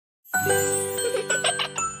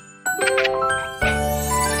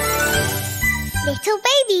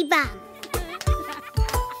LittleBabyBum.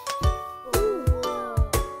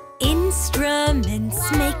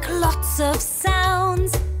 Instruments make lots of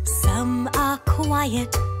sounds. Some are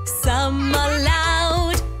quiet, some are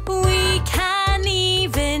loud. We can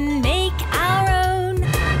even make our own.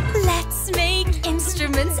 Let's make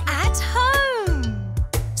instruments at home.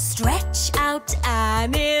 Stretch out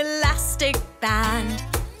an elastic band.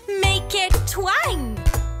 Make it twang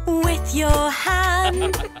with your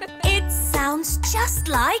hand. It sounds just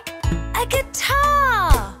like a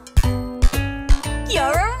guitar.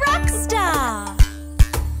 You're a rock star.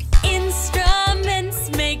 Instruments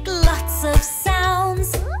make lots of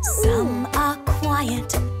sounds. Some are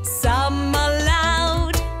quiet, some are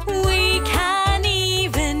loud. We can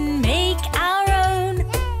even make our own.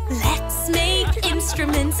 Let's make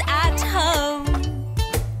instruments at home.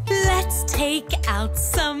 Let's take out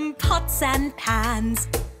some pots and pans.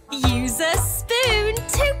 Use a spoon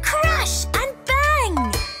to crash and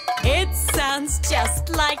bang. It sounds just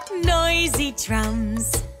like noisy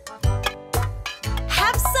drums.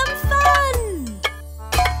 Have some fun!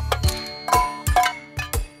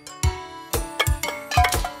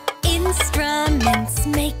 Instruments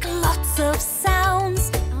make lots of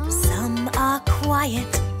sounds. Some are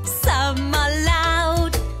quiet, some are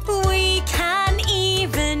loud. We can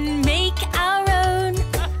even make our own.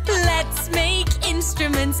 Let's make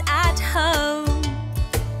instruments at home.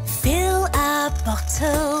 Fill a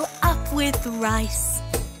bottle up with rice.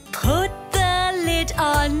 Put the lid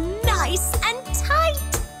on nice and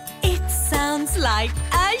tight. It sounds like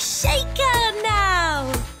a shaker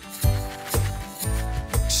now.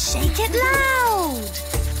 Shake it loud.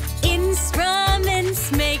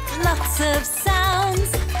 Instruments make lots of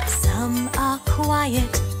sounds. Some are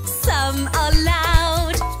quiet, some are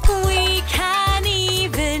loud. We can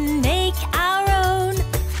even make our own.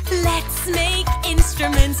 Let's make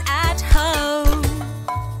instruments at